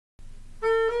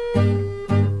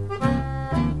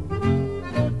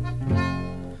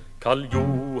Karl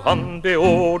Johan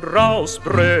beordrar oss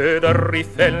bröder i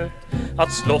Fält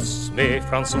att slåss med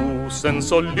fransosen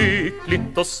så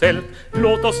lyckligt och sält.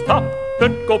 Låt oss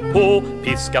tappert gå på,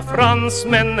 piska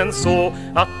fransmännen så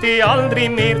att de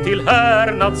aldrig mer till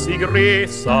härnad sig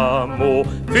resa må.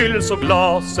 Fyll så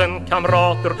glasen,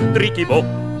 kamrater, drick i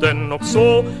botten och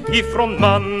så. Ifrån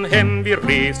Mannhem vi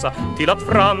resa till att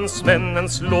fransmännen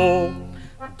slå.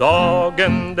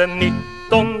 Dagen den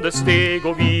 19 steg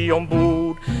och vi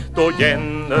ombord, då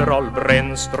general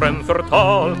Brännström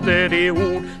förtalte de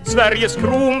ord. Sveriges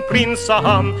kronprins, sa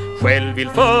han, själv vill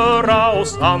föra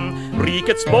oss an.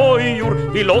 Rikets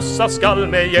bojor vi lossa skall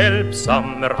med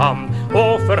hjälpsamer hand.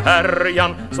 Och för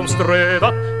härjan som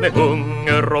strövat med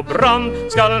hunger och brand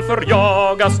skall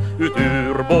förjagas ut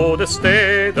ur både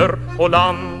städer och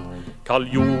land. Karl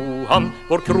Johan,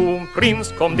 vår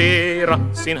kronprins, kommendera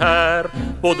sin här.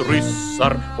 Både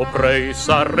ryssar och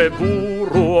pröjsare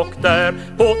bor och där.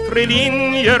 På 3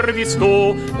 linjer vi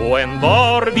stå och en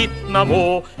var vittna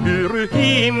må hur ur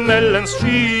himmelens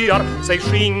skyar sig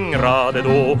skingrade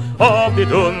då. Av det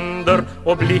dunder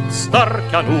och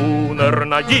blixtar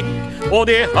kanonerna gick och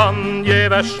det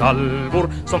handgevärssalvor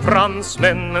som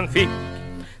fransmännen fick.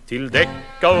 Till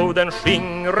däcka och den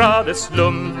skingrade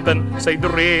slumpen sig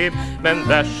drev, men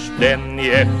värst den i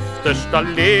eftersta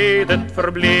ledet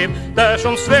förblev. Där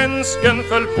som svensken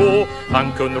föll på,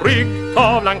 han kunde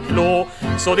ryggtavlan klå,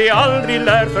 så det aldrig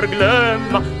lär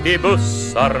förglömma de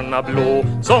bussarna blå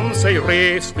som sig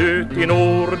rest ut i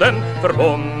Norden för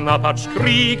Bonapartes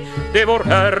krig. Det vår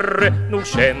herre nog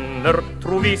känner,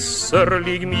 tro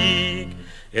visserlig mig.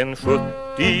 En 70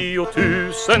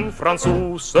 000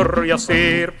 fransoser jag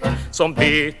ser som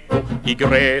beto i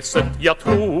gräset, jag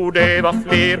tror det var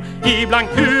fler. Ibland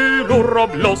kulor och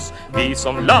bloss, vi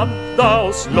som ladda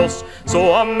och slåss,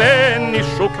 så av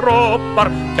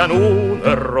människokroppar,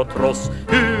 kanoner och tross.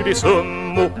 Hur de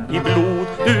summo i blod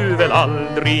du väl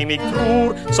aldrig mig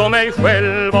tror, som mig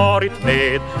själv varit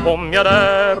med om jag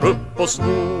där upp och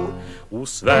svor. O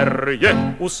Sverige,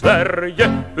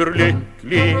 hur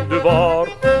lycklig du var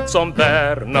som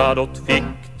Bernadotte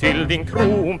fick till din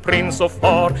kronprins och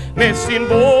far. Med sin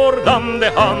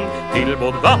vårdande hand till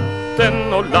både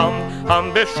vatten och land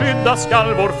han beskydda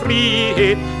skall vår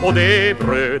frihet och det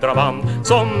brödrar vann.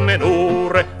 Som en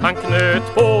ore han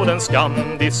knöt på den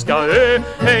skandiska ö,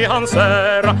 ej hans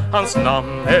ära, hans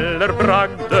namn eller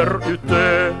bragder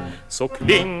utö. Så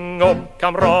kling om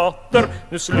kamrater,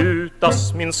 nu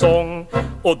slutas min sång,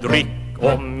 och drick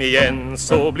om igen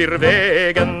så blir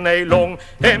vägen ej lång.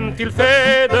 Hem till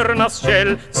fädernas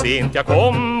käll, sent jag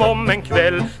kom om en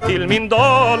kväll, till min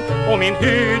dal och min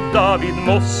hydda vid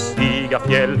mossiga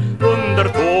fjäll. Under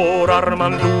tårar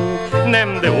man log,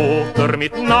 nämnde åter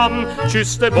mitt namn,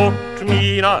 kysste bort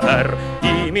mina ärr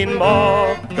i min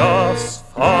makas